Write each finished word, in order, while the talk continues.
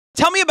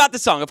tell me about the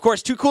song. Of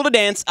course, Too Cool to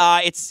Dance.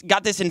 It's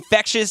got this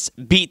infectious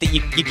beat that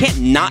you can't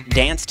not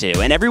dance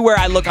to. And everywhere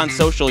I look on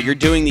social, you're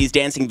doing these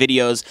dancing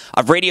videos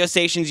of radio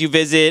stations you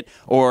visit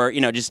or,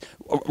 just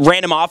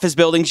random office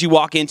buildings you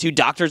walk into,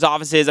 doctor's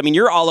offices. I mean,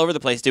 you're all over the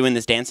place doing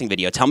this dancing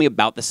video. Tell me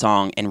about the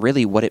song and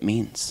really what it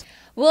means.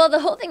 Well, the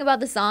whole thing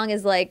about the song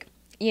is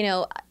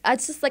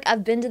it's just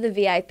I've been to the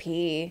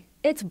VIP.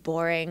 It's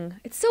boring.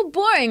 It's so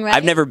boring, right?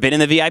 I've never been in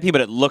the VIP,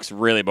 but it looks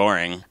really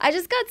boring. I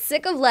just got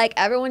sick of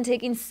everyone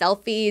taking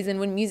selfies and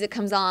when music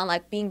comes on,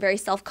 being very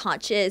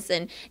self-conscious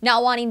and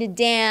not wanting to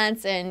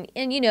dance and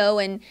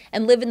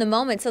live in the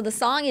moment. So the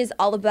song is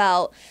all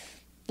about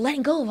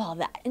letting go of all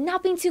that and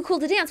not being too cool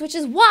to dance, which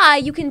is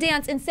why you can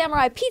dance in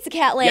Samurai Pizza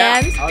Cat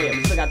Land. Yeah. Oh yeah,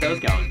 we still got those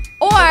going.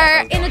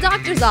 Or in a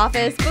doctor's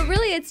office. But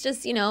really it's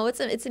just,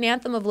 it's an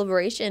anthem of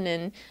liberation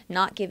and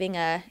not giving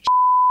a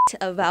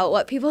about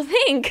what people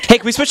think. Hey,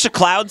 can we switch to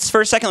clouds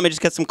for a second? Let me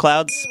just get some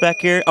clouds back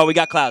here. Oh, we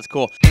got clouds.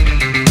 Cool.